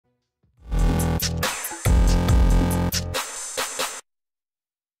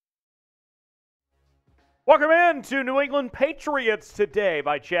Welcome in to New England Patriots Today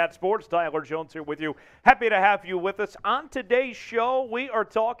by Chat Sports. Tyler Jones here with you. Happy to have you with us. On today's show, we are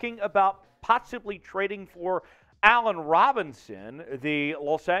talking about possibly trading for Allen Robinson, the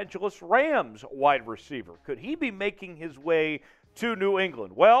Los Angeles Rams wide receiver. Could he be making his way to New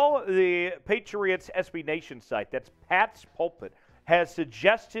England? Well, the Patriots SB Nation site, that's Pat's Pulpit, has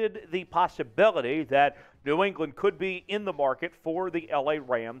suggested the possibility that New England could be in the market for the LA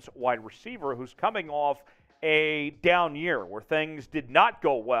Rams wide receiver who's coming off a down year where things did not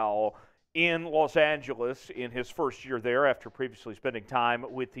go well in Los Angeles in his first year there after previously spending time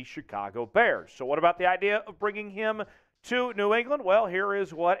with the Chicago Bears. So what about the idea of bringing him to New England? Well, here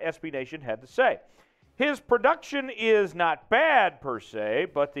is what SB Nation had to say. His production is not bad per se,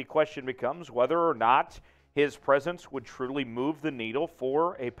 but the question becomes whether or not his presence would truly move the needle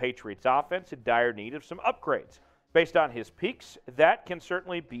for a Patriots offense in dire need of some upgrades. Based on his peaks, that can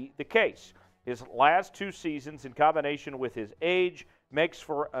certainly be the case. His last two seasons, in combination with his age, makes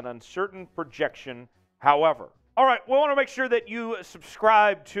for an uncertain projection, however. All right, we want to make sure that you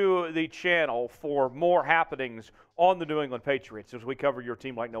subscribe to the channel for more happenings on the New England Patriots as we cover your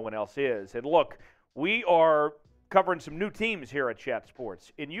team like no one else is. And look, we are covering some new teams here at Chat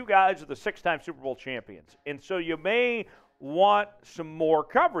Sports, and you guys are the six-time Super Bowl champions. And so you may want some more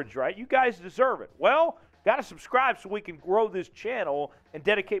coverage, right? You guys deserve it. Well, got to subscribe so we can grow this channel and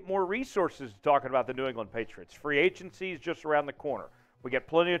dedicate more resources to talking about the New England Patriots. Free agency is just around the corner. We got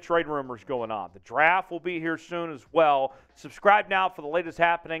plenty of trade rumors going on. The draft will be here soon as well. Subscribe now for the latest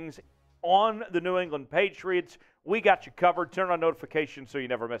happenings on the New England Patriots. We got you covered. Turn on notifications so you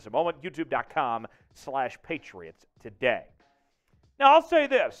never miss a moment. YouTube.com/Patriots today. Now, I'll say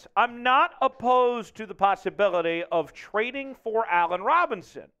this. I'm not opposed to the possibility of trading for Allen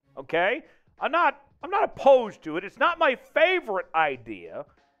Robinson, okay? I'm not opposed to it. It's not my favorite idea,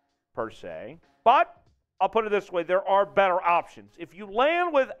 per se, but I'll put it this way. There are better options. If you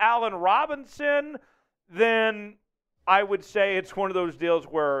land with Allen Robinson, then I would say it's one of those deals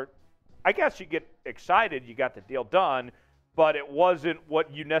where I guess you get excited you got the deal done, but it wasn't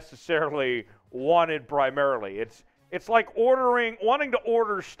what you necessarily wanted primarily. It's like wanting to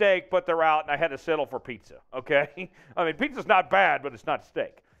order steak, but they're out, and I had to settle for pizza, okay? I mean, pizza's not bad, but it's not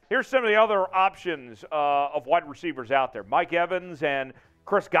steak. Here's some of the other options of wide receivers out there. Mike Evans and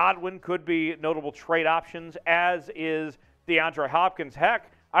Chris Godwin could be notable trade options, as is DeAndre Hopkins.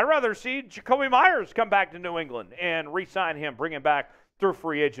 Heck, I'd rather see Jacoby Myers come back to New England and re-sign him, bring him back through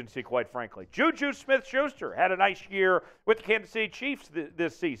free agency, quite frankly. Juju Smith-Schuster had a nice year with the Kansas City Chiefs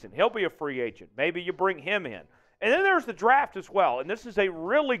this season. He'll be a free agent. Maybe you bring him in. And then there's the draft as well, and this is a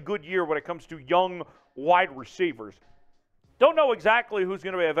really good year when it comes to young wide receivers. Don't know exactly who's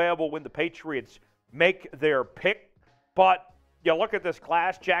going to be available when the Patriots make their pick, but you look at this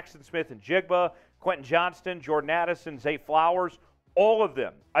class, Jackson Smith and Jigba, Quentin Johnston, Jordan Addison, Zay Flowers, all of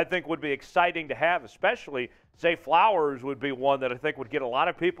them I think would be exciting to have, especially Zay Flowers would be one that I think would get a lot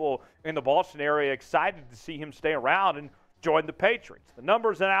of people in the Boston area excited to see him stay around and join the Patriots. The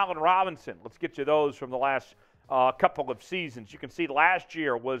numbers in Allen Robinson, let's get you those from the last couple of seasons. You can see last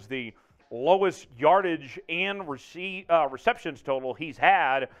year was the lowest yardage and receptions total he's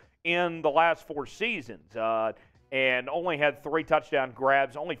had in the last four seasons, and only had 3 touchdown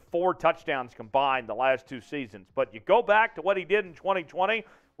grabs, only 4 touchdowns combined the last 2 seasons. But you go back to what he did in 2020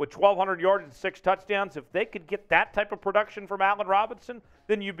 with 1,200 yards and 6 touchdowns. If they could get that type of production from Allen Robinson,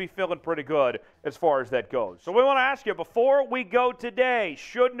 then you'd be feeling pretty good as far as that goes. So we want to ask you, before we go today,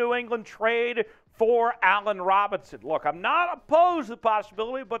 should New England trade for Allen Robinson? Look, I'm not opposed to the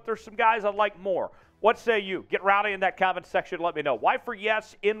possibility, but there's some guys I'd like more. What say you? Get rowdy in that comment section. Let me know. Y for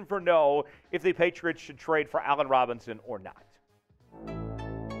yes, N for no, if the Patriots should trade for Allen Robinson or not.